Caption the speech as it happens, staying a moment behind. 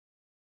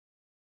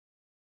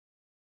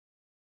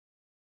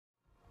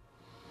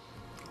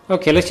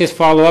Okay, let's just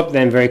follow up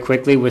then very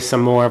quickly with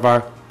some more of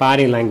our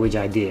body language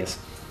ideas.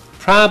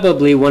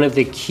 Probably one of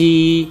the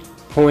key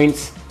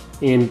points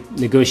in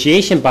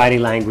negotiation body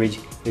language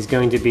is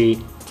going to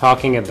be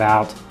talking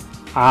about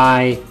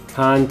eye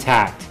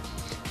contact.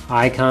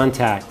 Eye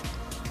contact.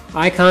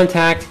 Eye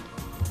contact,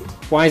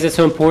 why is it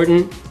so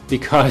important?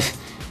 Because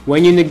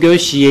when you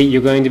negotiate,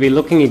 you're going to be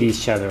looking at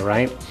each other,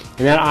 right?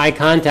 And that eye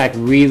contact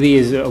really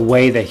is a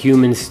way that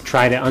humans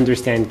try to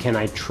understand, can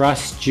I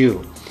trust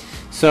you?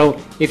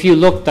 So if you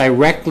look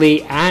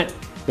directly at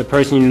the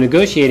person you're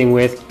negotiating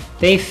with,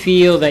 they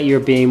feel that you're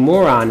being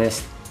more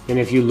honest than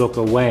if you look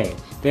away.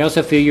 They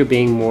also feel you're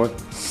being more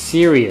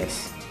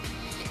serious.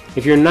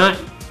 If you're not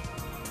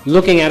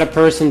looking at a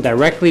person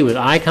directly with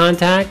eye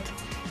contact,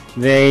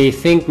 they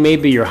think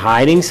maybe you're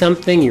hiding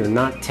something, you're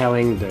not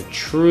telling the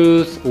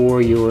truth,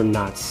 or you're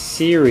not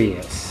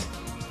serious.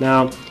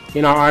 Now,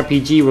 in our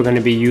RPG, we're going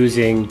to be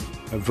using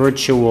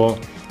virtual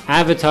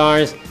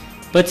avatars,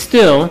 but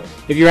still,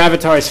 if your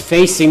avatar is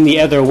facing the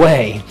other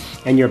way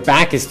and your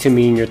back is to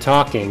me and you're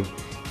talking,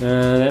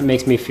 that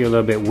makes me feel a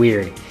little bit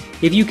weird.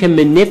 If you can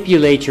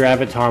manipulate your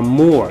avatar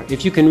more,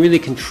 if you can really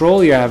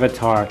control your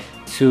avatar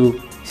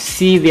to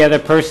see the other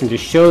person, to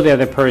show the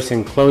other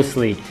person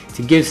closely,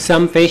 to give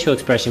some facial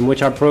expression,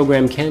 which our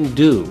program can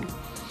do.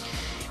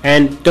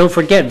 And don't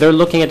forget, they're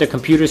looking at the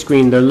computer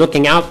screen, they're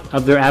looking out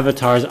of their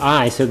avatar's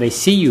eye, so they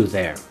see you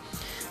there.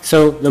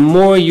 So the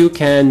more you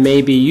can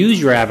maybe use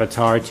your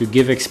avatar to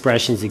give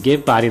expressions, to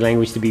give body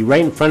language, to be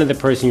right in front of the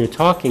person you're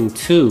talking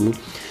to,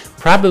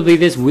 probably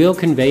this will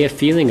convey a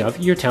feeling of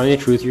you're telling the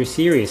truth, you're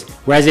serious.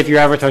 Whereas if your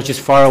avatar is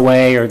just far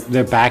away or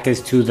their back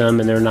is to them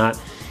and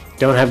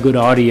don't have good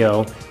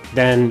audio,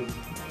 then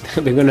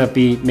they're going to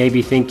be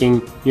maybe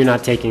thinking you're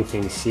not taking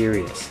things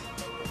serious.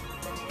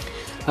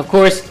 Of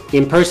course,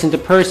 in person to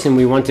person,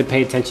 we want to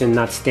pay attention and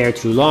not stare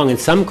too long. In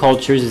some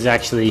cultures, it's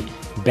actually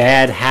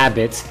bad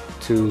habits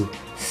to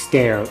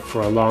stare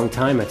for a long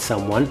time at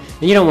someone.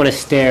 And you don't want to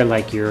stare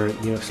like you're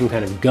some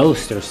kind of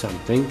ghost or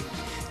something.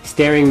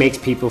 Staring makes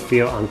people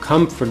feel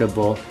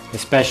uncomfortable,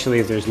 especially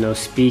if there's no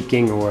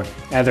speaking or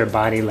other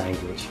body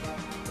language.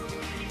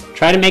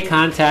 Try to make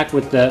contact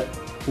with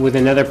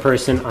another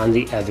person on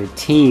the other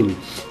team.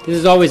 This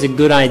is always a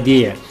good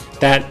idea,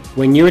 that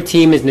when your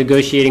team is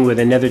negotiating with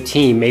another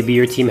team, maybe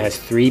your team has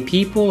 3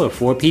 people or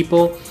 4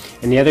 people,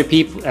 and the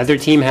other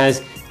team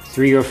has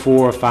 3 or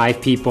 4 or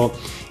 5 people.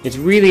 It's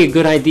really a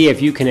good idea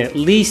if you can at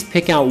least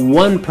pick out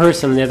one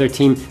person on the other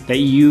team that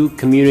you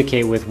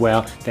communicate with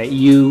well, that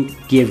you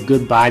give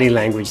good body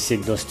language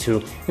signals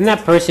to, and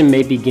that person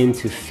may begin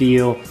to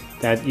feel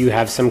that you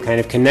have some kind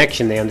of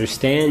connection, they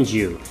understand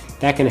you.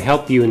 That can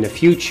help you in the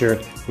future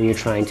when you're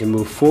trying to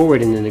move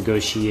forward in the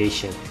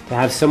negotiation, to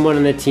have someone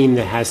on the team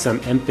that has some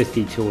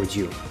empathy towards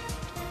you.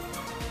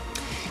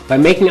 By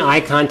making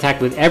eye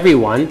contact with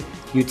everyone,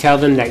 you tell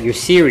them that you're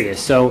serious.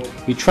 So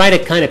you try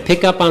to kind of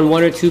pick up on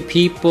 1 or 2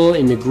 people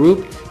in the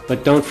group,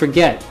 but don't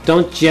forget,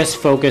 don't just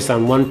focus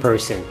on one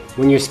person.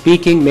 When you're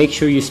speaking, make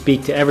sure you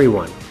speak to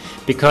everyone.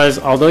 Because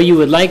although you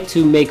would like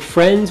to make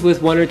friends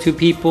with 1 or 2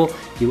 people,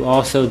 you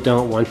also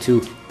don't want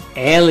to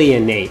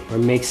alienate or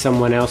make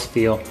someone else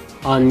feel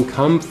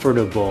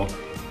uncomfortable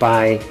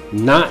by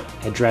not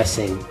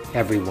addressing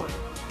everyone.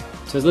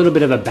 So it's a little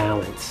bit of a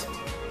balance.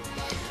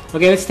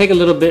 Okay, let's take a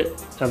little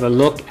bit of a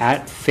look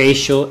at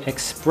facial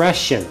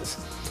expressions.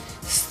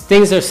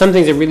 Some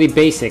things are really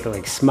basic,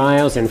 like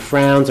smiles and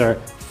frowns are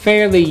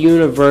fairly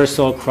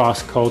universal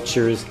across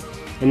cultures,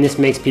 and this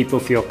makes people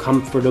feel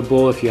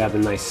comfortable if you have a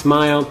nice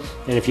smile,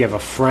 and if you have a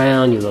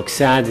frown, you look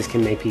sad. This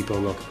can make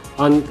people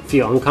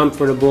feel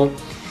uncomfortable.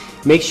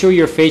 Make sure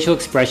your facial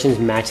expressions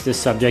match the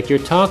subject you're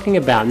talking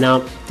about.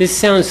 Now, this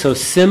sounds so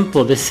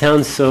simple, this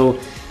sounds so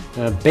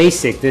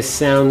basic, this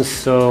sounds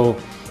so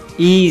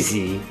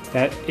easy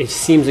that it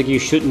seems like you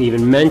shouldn't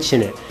even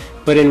mention it.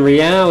 But in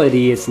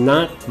reality, it's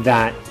not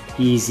that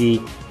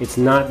easy, it's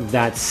not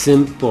that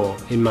simple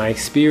in my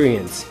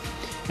experience.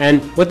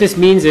 And what this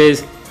means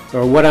is,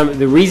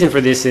 the reason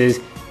for this is,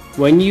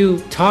 when you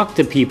talk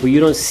to people, you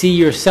don't see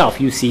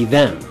yourself, you see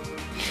them.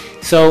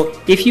 So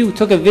if you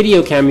took a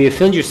video camera, you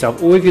filmed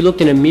yourself, or if you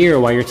looked in a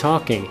mirror while you're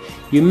talking,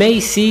 you may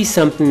see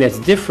something that's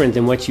different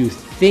than what you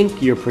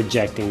think you're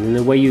projecting, and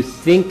the way you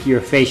think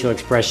your facial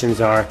expressions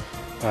are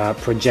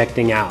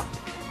projecting out.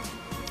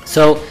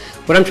 So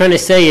what I'm trying to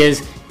say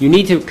is, you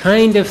need to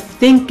kind of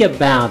think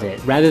about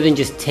it rather than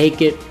just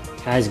take it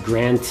as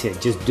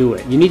granted. Just do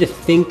it. You need to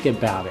think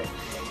about it.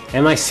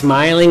 Am I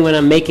smiling when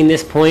I'm making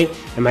this point?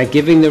 Am I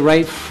giving the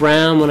right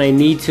frown when I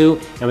need to?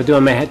 Do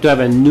I have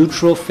a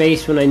neutral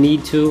face when I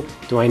need to?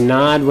 Do I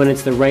nod when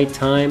it's the right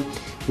time?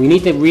 We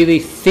need to really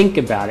think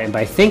about it. And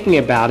by thinking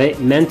about it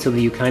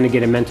mentally, you kind of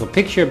get a mental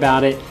picture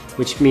about it,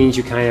 which means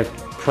you kind of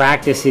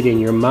practice it in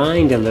your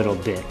mind a little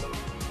bit.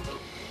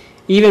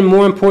 Even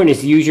more important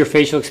is to use your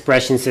facial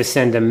expressions to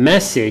send a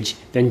message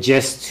than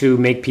just to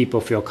make people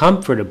feel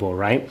comfortable,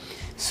 right?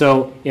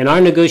 So in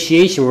our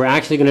negotiation, we're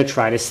actually going to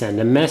try to send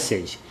a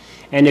message.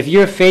 And if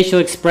your facial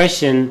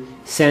expression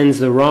sends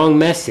the wrong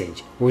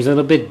message or is a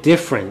little bit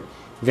different,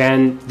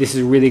 then this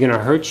is really going to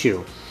hurt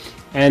you.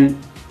 And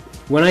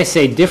when I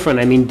say different,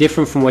 I mean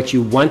different from what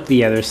you want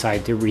the other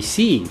side to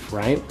receive,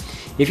 right?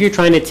 If you're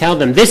trying to tell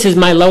them, this is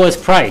my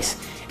lowest price,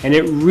 and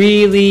it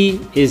really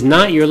is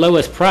not your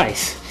lowest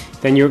price,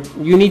 then you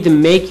need to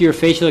make your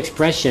facial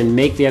expression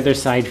make the other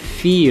side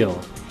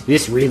feel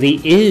this really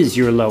is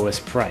your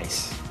lowest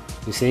price,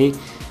 you see?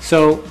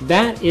 So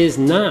that is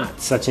not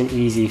such an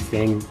easy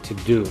thing to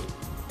do.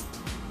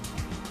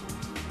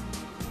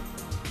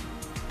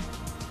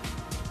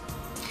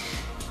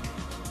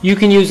 You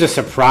can use a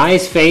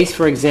surprise face,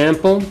 for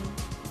example,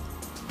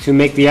 to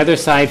make the other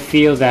side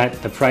feel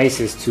that the price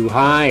is too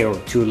high or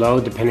too low,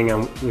 depending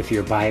on if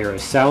you're buyer or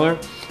seller.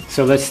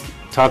 So let's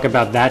talk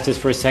about that just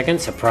for a second.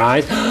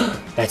 Surprise,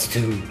 that's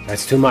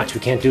too much.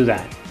 We can't do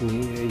that.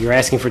 You're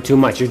asking for too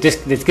much.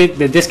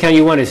 The discount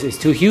you want is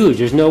too huge.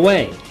 There's no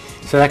way.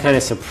 So that kind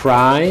of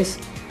surprise.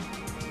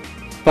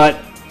 But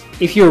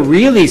if you're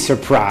really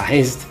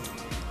surprised,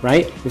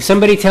 right? If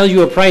somebody tells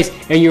you a price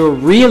and you're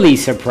really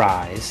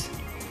surprised,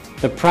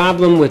 the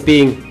problem with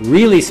being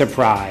really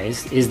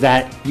surprised is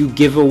that you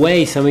give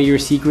away some of your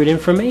secret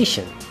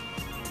information,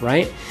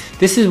 right?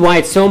 This is why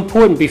it's so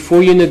important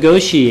before you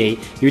negotiate,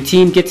 your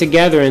team get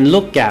together and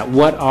look at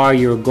what are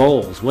your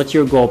goals. What's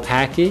your goal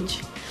package?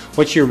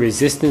 What's your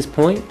resistance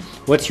point?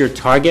 What's your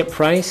target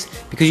price?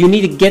 Because you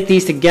need to get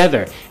these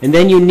together. And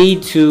then you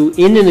need to,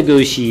 in the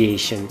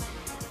negotiation,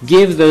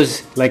 give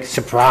those, like,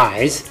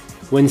 surprise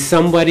when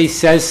somebody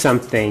says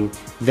something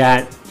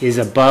that is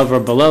above or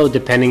below,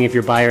 depending if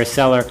you're buyer or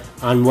seller,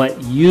 on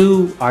what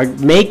you are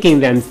making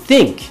them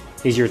think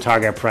is your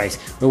target price,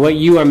 or what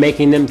you are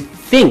making them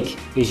think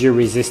is your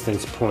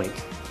resistance point.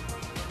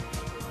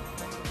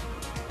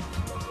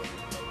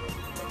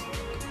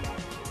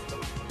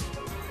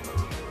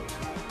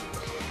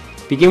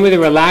 Begin with a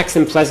relaxed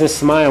and pleasant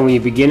smile when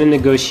you begin a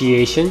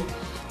negotiation.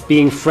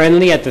 Being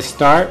friendly at the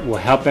start will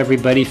help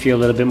everybody feel a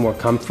little bit more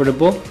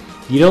comfortable.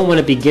 You don't want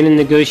to begin a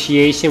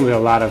negotiation with a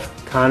lot of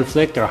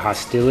conflict or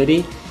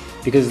hostility,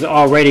 because it's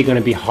already going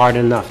to be hard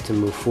enough to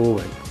move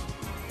forward.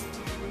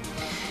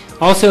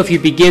 Also, if you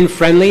begin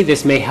friendly,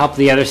 this may help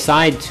the other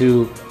side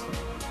to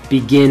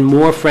begin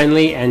more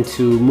friendly and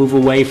to move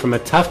away from a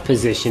tough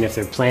position if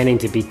they're planning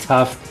to be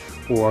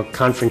tough or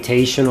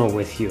confrontational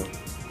with you.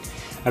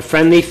 A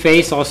friendly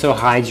face also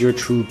hides your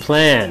true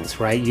plans,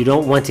 right? You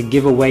don't want to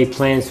give away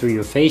plans through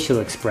your facial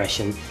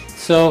expression.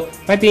 So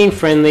by being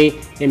friendly,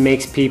 it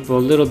makes people a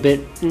little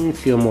bit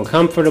feel more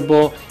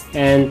comfortable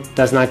and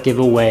does not give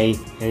away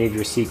any of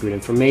your secret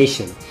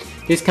information.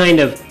 This kind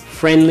of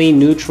friendly,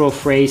 neutral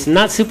phrase,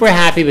 not super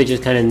happy, but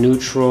just kind of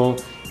neutral,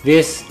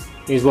 this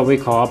is what we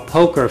call a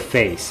poker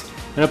face.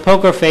 And a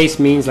poker face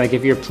means, like,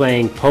 if you're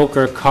playing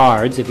poker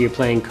cards, if you're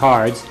playing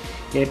cards,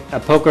 a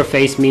poker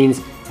face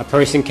means a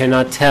person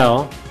cannot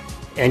tell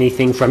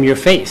anything from your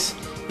face.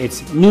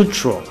 It's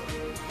neutral.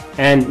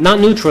 And not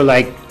neutral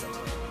like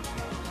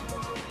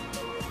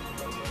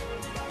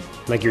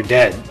you're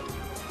dead,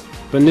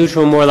 but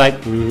neutral more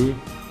like a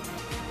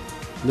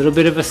little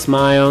bit of a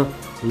smile,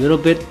 a little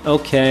bit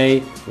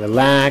okay,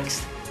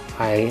 relaxed,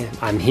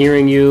 I'm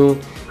hearing you,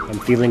 I'm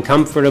feeling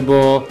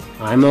comfortable,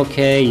 I'm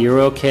okay, you're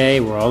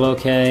okay, we're all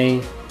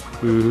okay.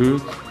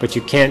 But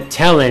you can't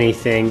tell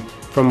anything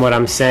from what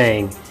I'm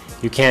saying.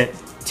 You can't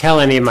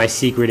tell any of my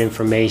secret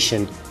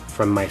information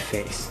from my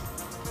face.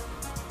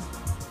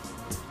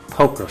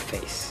 Poker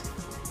face.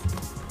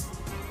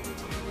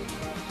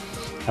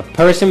 A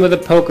person with a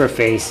poker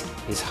face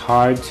is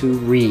hard to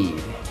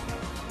read.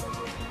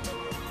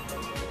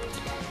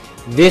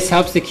 This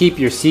helps to keep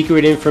your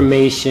secret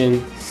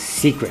information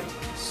secret.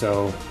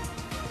 So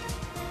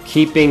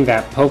keeping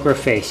that poker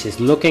face, just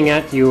looking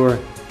at your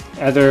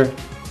other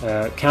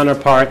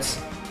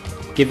counterparts,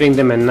 giving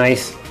them a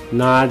nice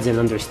nods and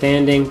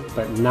understanding,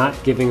 but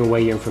not giving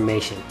away your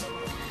information.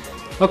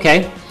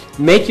 Okay,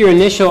 make your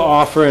initial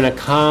offer in a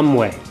calm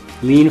way.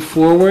 Lean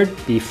forward,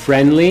 be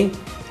friendly.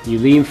 You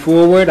lean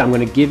forward, I'm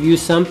going to give you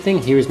something,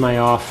 here's my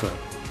offer.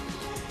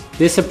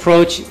 This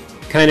approach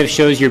kind of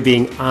shows you're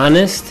being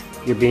honest,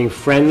 you're being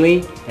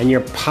friendly, and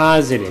you're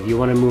positive. You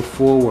want to move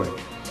forward.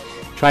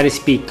 Try to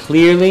speak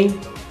clearly.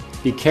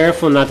 Be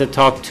careful not to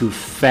talk too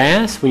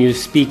fast. When you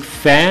speak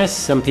fast,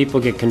 some people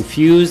get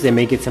confused. They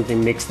may get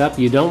something mixed up.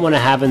 You don't want to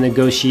have a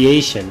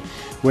negotiation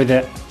where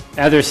the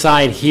other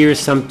side hears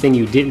something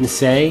you didn't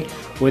say,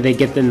 or they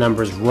get the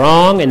numbers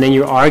wrong, and then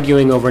you're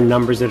arguing over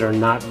numbers that are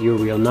not your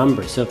real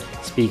numbers. So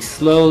speak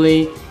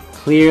slowly,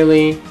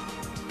 clearly.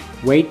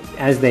 Wait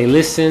as they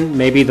listen.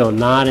 Maybe they'll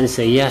nod and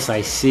say, yes,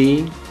 I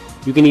see.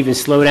 You can even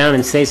slow down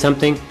and say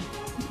something.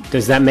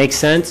 Does that make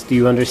sense? Do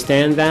you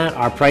understand that?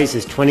 Our price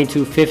is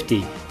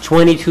 $22.50.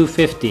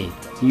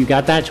 $22.50. You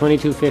got that?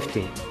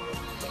 $22.50.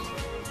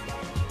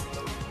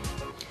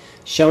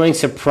 Showing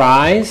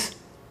surprise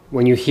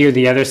when you hear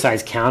the other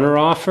side's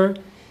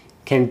counteroffer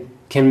can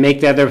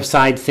make the other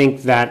side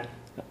think that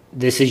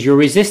this is your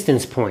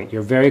resistance point.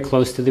 You're very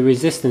close to the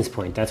resistance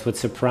point. That's what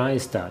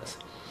surprise does.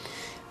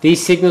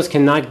 These signals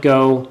cannot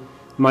go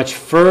much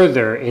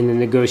further in the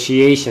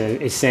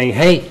negotiation. It's saying,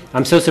 hey,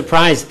 I'm so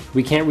surprised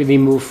we can't really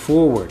move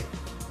forward,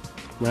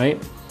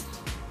 right?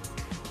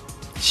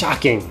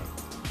 shocking.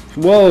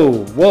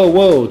 Whoa, whoa,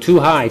 whoa, too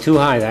high, too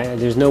high.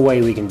 There's no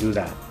way we can do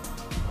that,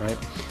 right?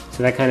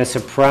 So that kind of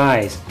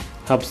surprise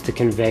helps to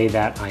convey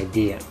that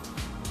idea.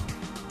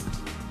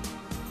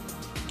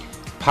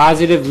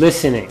 Positive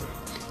listening.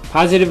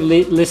 Positive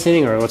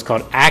listening, or what's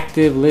called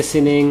active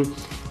listening,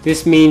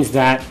 this means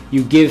that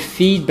you give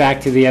feedback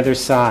to the other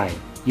side.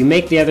 You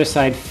make the other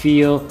side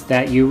feel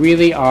that you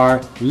really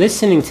are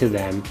listening to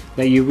them,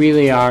 that you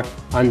really are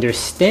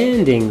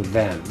understanding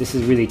them. This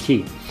is really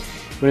key.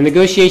 When a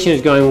negotiation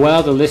is going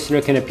well, the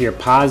listener can appear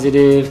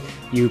positive,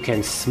 you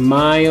can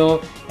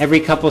smile. Every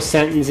couple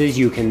sentences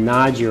you can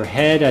nod your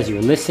head as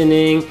you're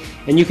listening,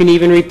 and you can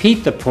even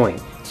repeat the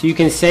point. So you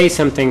can say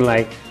something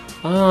like,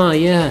 "Ah,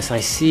 yes, I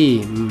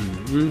see.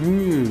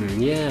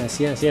 Yes,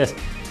 yes, yes.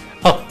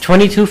 Oh,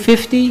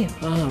 2250?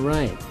 Oh,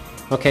 right.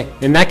 Okay,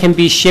 and that can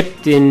be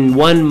shipped in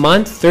 1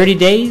 month, 30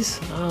 days?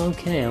 Oh,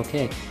 okay,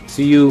 okay."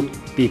 So you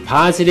be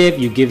positive,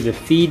 you give the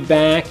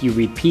feedback, you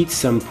repeat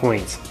some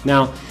points.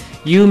 Now,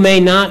 you may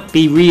not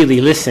be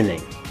really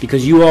listening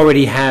because you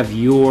already have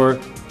your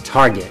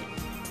target.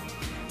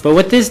 But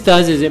what this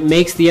does is it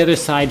makes the other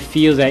side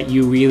feel that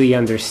you really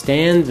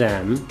understand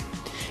them.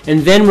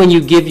 And then when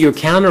you give your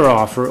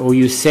counteroffer, or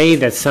you say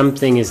that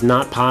something is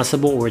not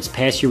possible or it's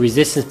past your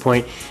resistance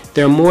point,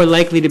 they're more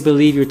likely to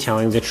believe you're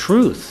telling the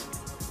truth.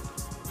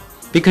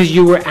 Because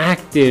you were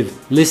active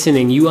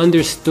listening, you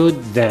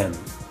understood them.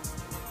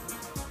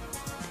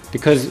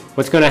 Because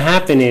what's going to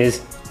happen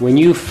is when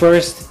you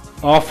first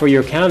offer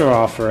your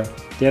counteroffer,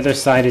 the other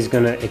side is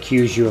going to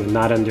accuse you of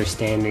not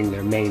understanding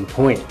their main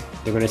point.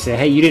 They're going to say,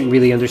 "Hey, you didn't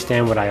really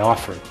understand what I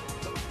offered."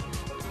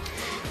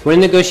 When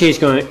a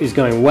negotiation is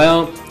going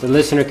well, the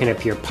listener can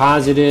appear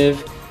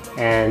positive,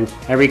 and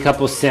every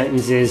couple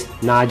sentences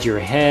nod your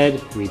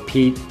head,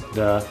 repeat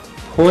the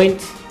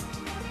point.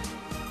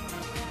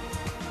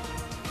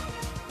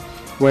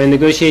 When a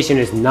negotiation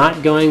is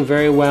not going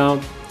very well,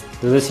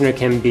 the listener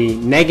can be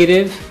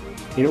negative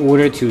in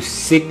order to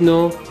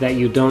signal that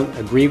you don't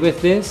agree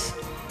with this.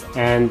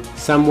 And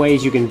some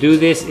ways you can do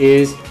this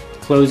is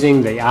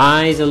closing the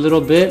eyes a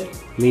little bit,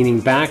 leaning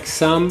back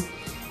some.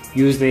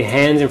 Use the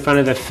hands in front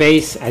of the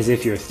face as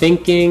if you're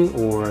thinking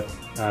or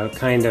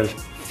kind of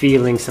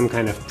feeling some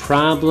kind of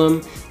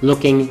problem,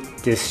 looking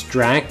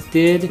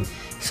distracted.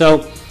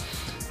 So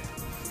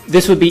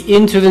this would be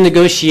into the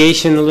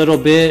negotiation a little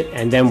bit,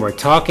 and then we're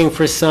talking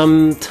for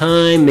some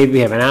time. Maybe we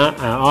have an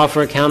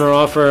offer, counter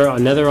offer,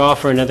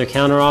 another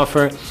counter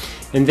offer,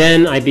 and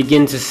then I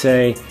begin to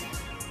say,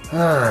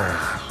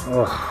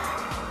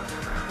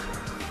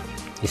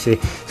 You see,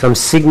 so I'm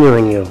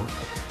signaling you.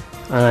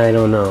 I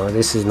don't know.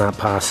 This is not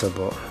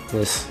possible.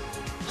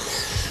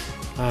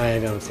 I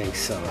don't think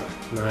so.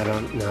 No, I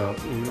don't know.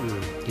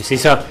 You see,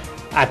 so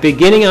at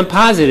beginning I'm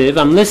positive,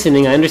 I'm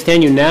listening, I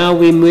understand you. Now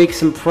we make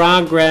some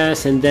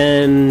progress, and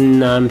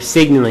then I'm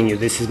signaling you.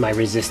 This is my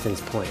resistance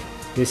point.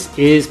 This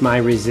is my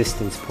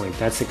resistance point.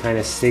 That's the kind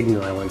of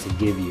signal I want to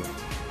give you.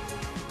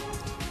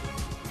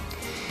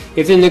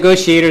 If the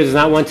negotiator does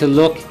not want to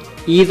look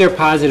either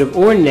positive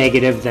or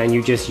negative, then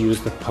you just use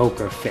the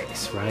poker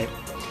face, right?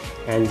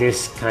 And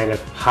this kind of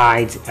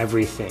hides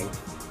everything.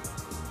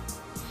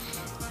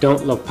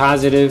 Don't look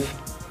positive,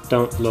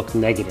 don't look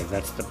negative.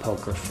 That's the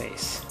poker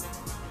face.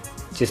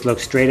 Just look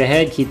straight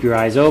ahead, keep your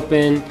eyes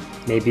open,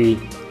 maybe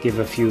give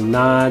a few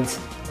nods.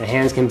 The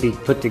hands can be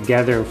put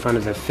together in front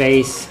of the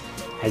face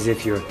as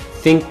if you're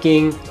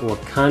thinking or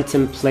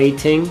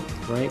contemplating,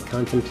 right?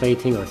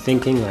 Contemplating or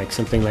thinking, like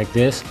something like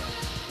this.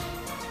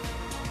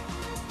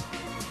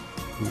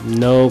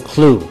 No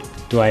clue.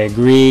 Do I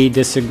agree,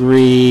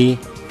 disagree,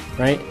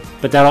 right?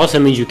 But that also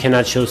means you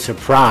cannot show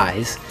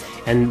surprise.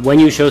 And when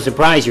you show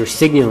surprise, you're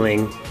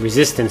signaling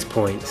resistance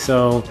point.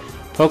 So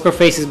poker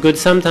face is good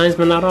sometimes,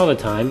 but not all the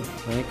time,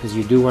 right? Because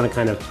you do want to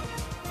kind of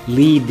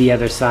lead the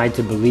other side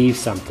to believe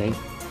something.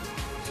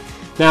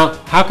 Now,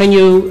 how can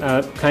you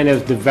kind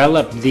of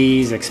develop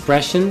these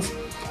expressions?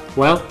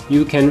 Well,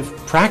 you can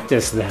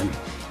practice them.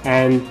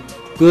 And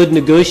good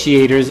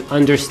negotiators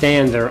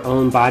understand their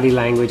own body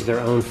language, their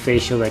own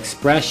facial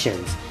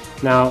expressions.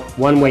 Now,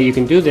 one way you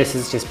can do this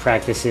is just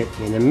practice it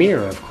in a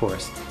mirror, of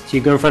course. So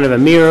you go in front of a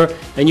mirror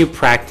and you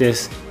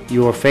practice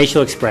your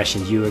facial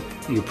expressions. You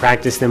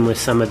practice them with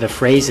some of the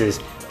phrases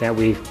that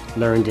we've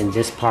learned in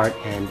this part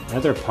and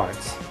other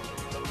parts.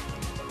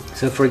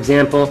 So for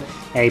example,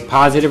 a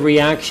positive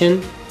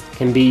reaction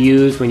can be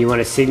used when you want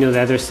to signal the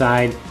other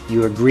side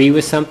you agree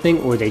with something,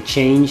 or they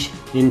change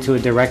into a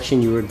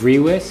direction you agree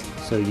with.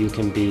 So you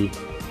can be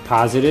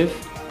positive.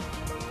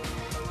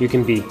 You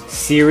can be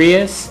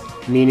serious,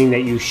 meaning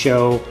that you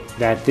show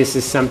that this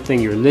is something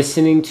you're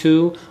listening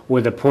to, or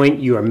the point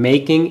you are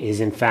making is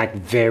in fact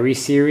very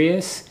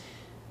serious.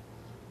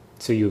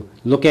 So you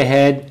look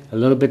ahead, a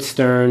little bit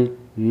stern,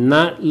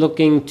 not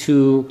looking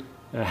too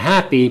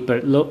happy,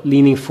 but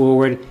leaning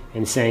forward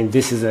and saying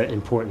this is an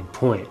important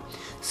point.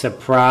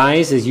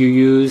 Surprise is you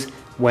use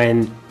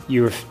when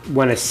you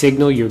want to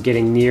signal you're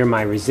getting near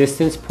my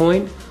resistance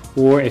point,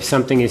 or if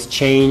something is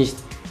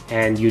changed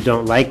and you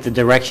don't like the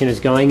direction it's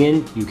going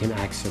in, you can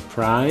act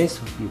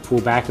surprised. You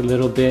pull back a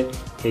little bit,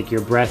 take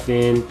your breath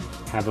in,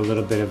 have a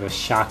little bit of a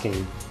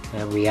shocking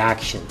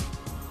reaction.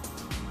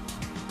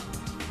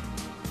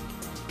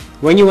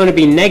 When you want to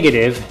be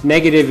negative,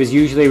 negative is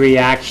usually a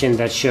reaction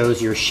that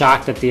shows you're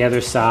shocked at the other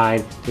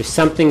side. There's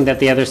something that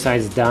the other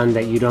side's done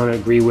that you don't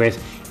agree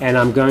with, and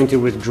I'm going to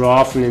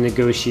withdraw from the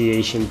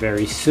negotiation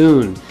very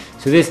soon.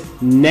 So this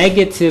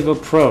negative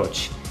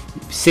approach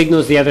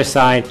signals the other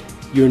side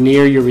you're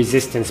near your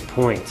resistance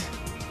point.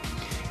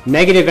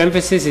 Negative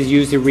emphasis is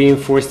used to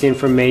reinforce the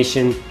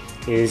information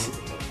is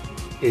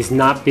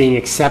not being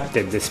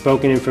accepted, the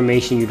spoken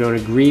information you don't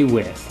agree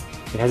with.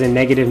 It has a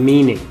negative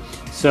meaning.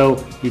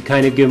 So you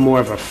kind of give more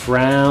of a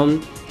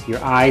frown,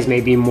 your eyes may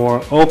be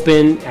more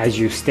open as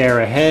you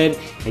stare ahead,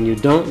 and you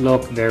don't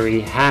look very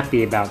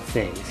happy about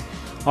things.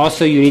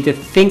 Also, you need to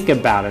think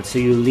about it, so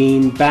you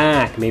lean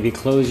back, maybe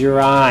close your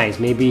eyes,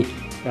 maybe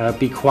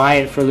be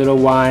quiet for a little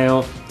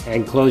while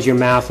and close your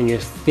mouth, and you're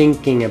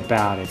thinking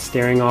about it,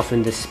 staring off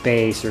into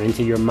space or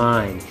into your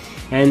mind.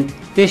 And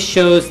this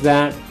shows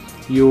that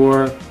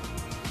you're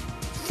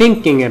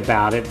thinking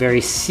about it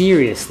very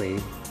seriously,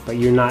 but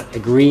you're not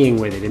agreeing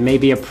with it. It may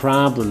be a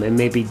problem, it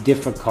may be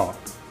difficult.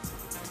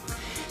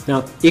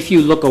 Now, if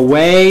you look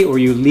away or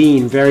you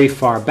lean very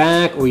far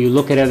back or you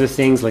look at other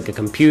things like a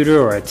computer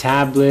or a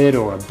tablet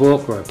or a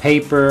book or a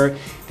paper,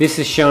 this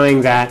is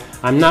showing that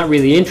I'm not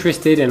really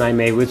interested and I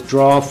may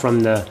withdraw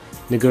from the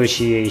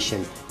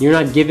negotiation. You're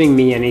not giving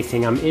me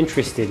anything I'm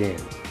interested in,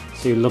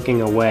 so you're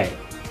looking away.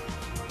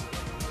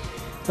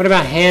 What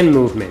about hand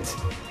movements?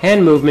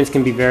 Hand movements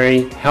can be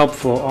very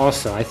helpful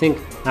also. I think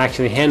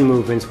actually hand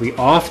movements we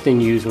often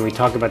use when we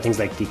talk about things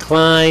like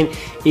decline,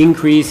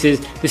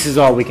 increases. This is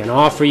all we can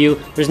offer you.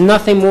 There's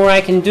nothing more I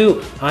can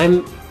do.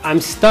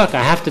 I'm stuck.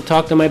 I have to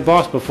talk to my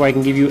boss before I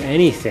can give you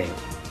anything.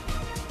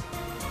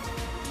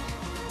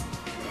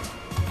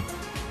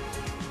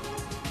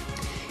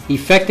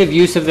 Effective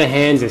use of the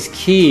hands is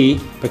key,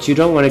 but you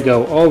don't want to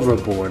go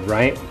overboard,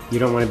 right? You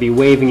don't want to be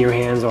waving your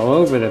hands all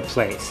over the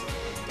place.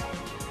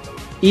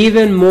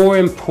 Even more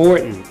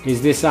important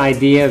is this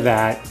idea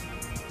that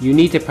you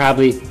need to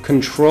probably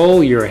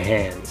control your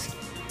hands.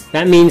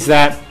 That means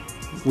that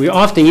we're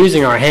often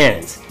using our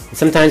hands. And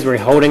sometimes we're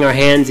holding our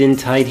hands in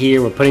tight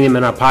here, we're putting them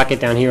in our pocket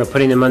down here, we're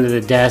putting them under the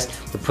desk,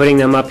 we're putting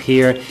them up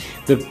here.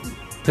 The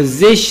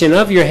position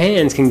of your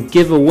hands can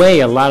give away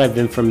a lot of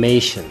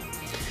information.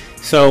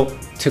 So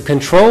to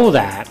control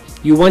that,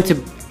 you want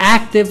to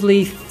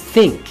actively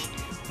think,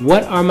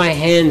 what are my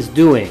hands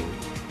doing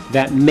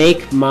that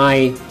make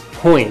my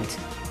point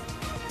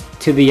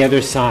to the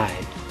other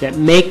side, that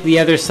make the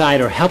other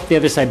side or help the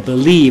other side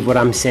believe what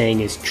I'm saying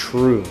is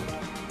true,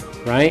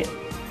 right?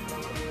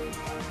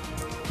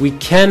 We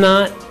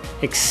cannot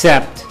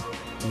accept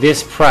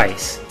this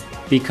price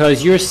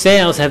because your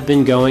sales have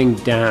been going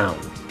down.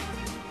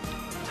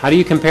 How do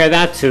you compare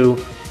that to,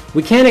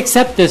 we can't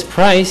accept this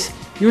price,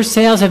 your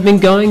sales have been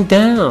going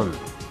down?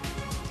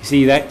 You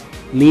see that?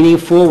 Leaning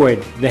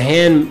forward, the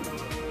hand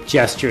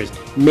gestures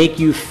make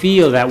you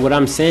feel that what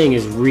I'm saying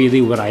is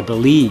really what I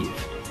believe.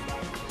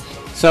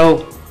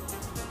 So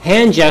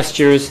hand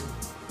gestures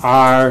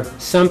are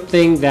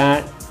something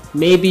that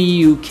maybe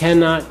you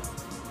cannot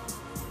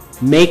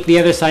make the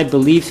other side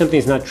believe something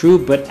is not true,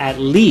 but at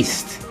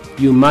least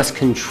you must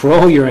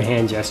control your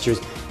hand gestures,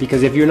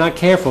 because if you're not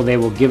careful, they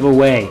will give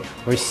away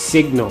or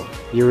signal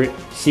your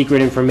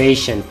secret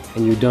information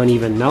and you don't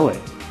even know it.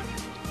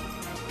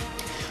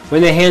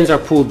 When the hands are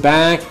pulled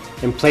back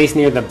and placed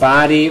near the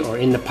body or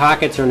in the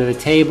pockets or under the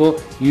table,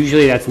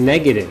 usually that's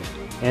negative,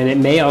 and it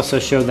may also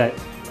show that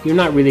you're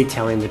not really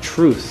telling the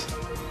truth.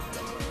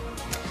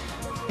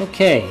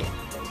 Okay,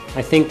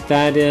 I think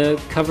that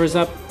covers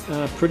up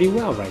pretty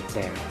well right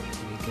there.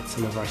 Let me get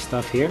some of our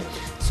stuff here.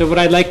 So what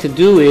I'd like to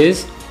do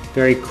is,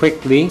 very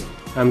quickly,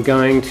 I'm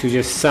going to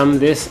just sum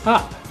this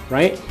up,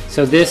 right?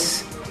 So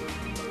this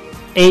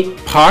 8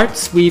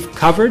 parts we've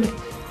covered,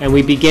 and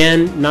we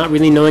began not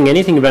really knowing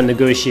anything about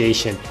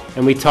negotiation.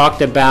 And we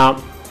talked about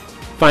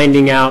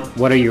finding out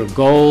what are your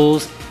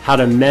goals, how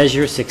to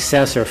measure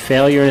success or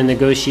failure in a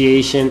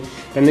negotiation.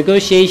 The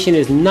negotiation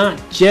is not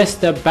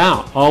just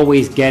about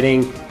always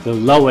getting the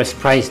lowest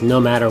price no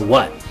matter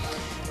what.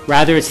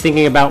 Rather, it's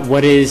thinking about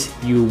what is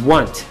you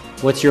want,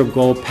 what's your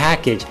goal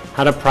package,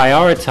 how to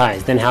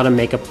prioritize, then how to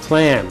make a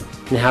plan,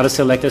 and how to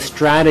select a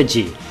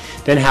strategy,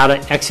 then how to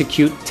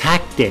execute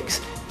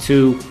tactics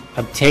to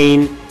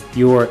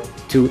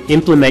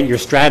implement your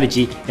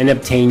strategy and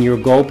obtain your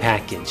goal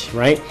package,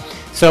 right?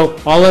 So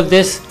all of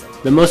this,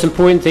 the most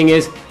important thing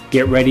is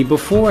get ready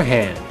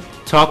beforehand.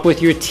 Talk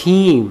with your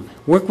team.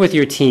 Work with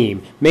your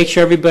team. Make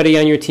sure everybody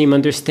on your team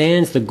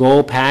understands the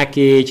goal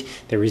package,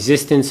 the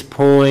resistance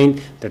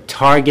point, the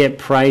target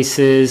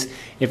prices.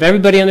 If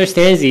everybody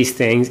understands these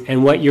things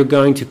and what you're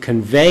going to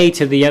convey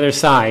to the other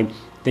side,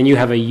 then you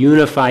have a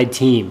unified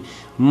team,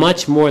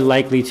 much more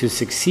likely to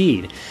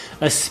succeed,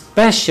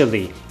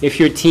 especially if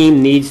your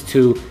team needs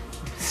to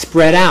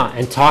spread out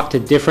and talk to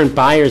different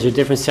buyers or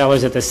different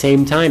sellers at the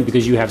same time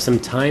because you have some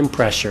time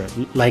pressure,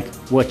 like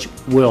what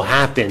will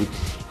happen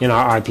in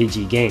our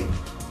RPG game.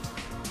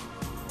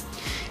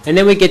 And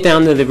then we get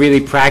down to the really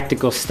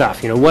practical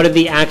stuff. What are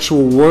the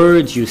actual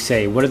words you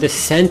say? What are the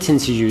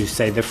sentences you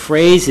say? The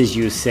phrases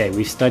you say?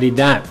 We've studied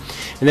that.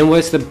 And then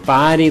what's the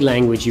body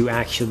language you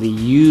actually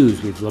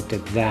use? We've looked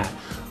at that.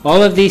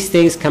 All of these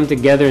things come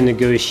together in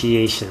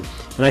negotiation.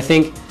 And I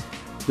think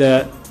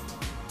the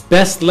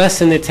best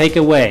lesson to take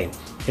away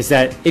is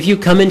that if you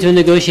come into a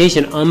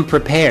negotiation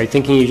unprepared,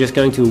 thinking you're just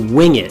going to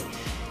wing it,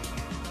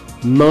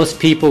 most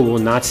people will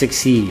not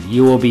succeed.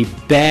 You will be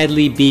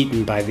badly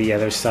beaten by the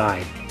other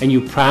side, and you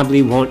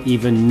probably won't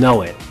even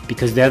know it,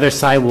 because the other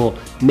side will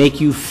make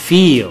you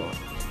feel,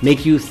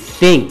 make you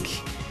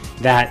think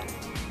that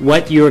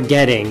what you're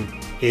getting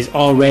is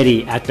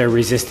already at their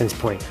resistance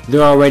point.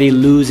 They're already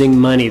losing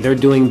money, they're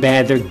doing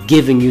bad, they're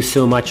giving you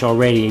so much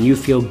already, and you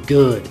feel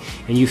good,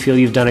 and you feel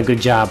you've done a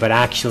good job, but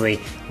actually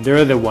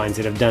they're the ones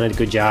that have done a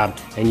good job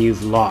and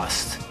you've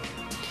lost.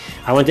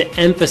 I want to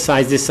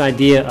emphasize this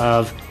idea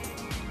of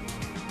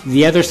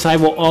the other side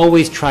will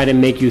always try to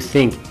make you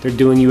think they're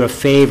doing you a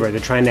favor,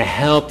 they're trying to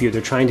help you,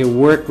 they're trying to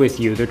work with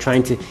you, they're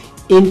trying to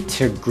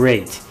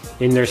integrate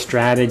in their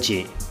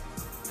strategy.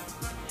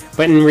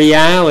 But in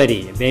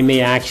reality, they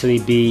may actually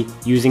be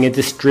using a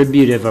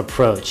distributive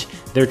approach.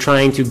 They're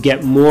trying to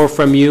get more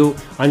from you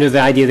under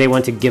the idea they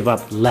want to give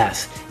up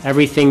less.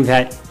 Everything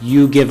that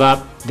you give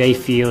up, they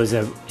feel is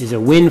a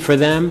win for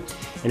them,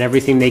 and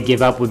everything they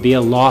give up would be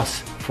a loss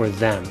for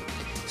them.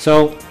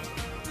 So,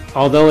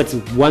 although it's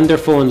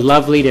wonderful and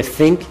lovely to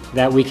think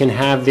that we can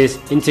have this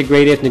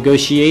integrative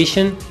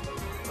negotiation,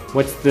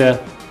 what's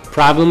the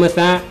problem with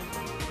that?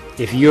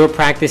 If you're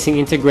practicing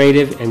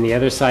integrative and the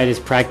other side is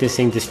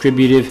practicing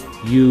distributive,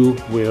 you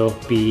will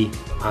be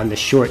on the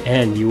short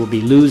end. You will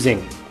be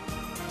losing.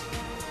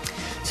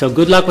 So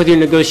good luck with your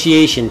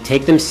negotiation.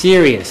 Take them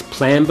serious.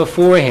 Plan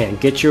beforehand.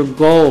 Get your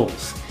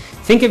goals.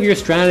 Think of your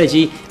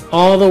strategy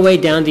all the way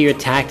down to your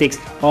tactics,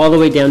 all the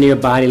way down to your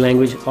body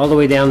language, all the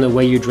way down to the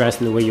way you dress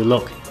and the way you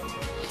look.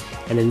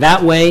 And in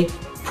that way,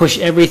 push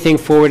everything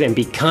forward and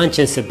be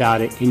conscious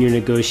about it in your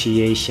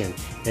negotiation.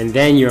 And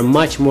then you're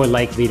much more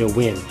likely to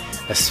win,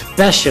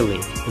 especially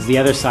if the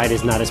other side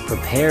is not as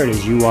prepared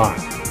as you are.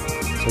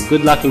 So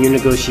good luck in your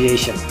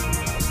negotiation.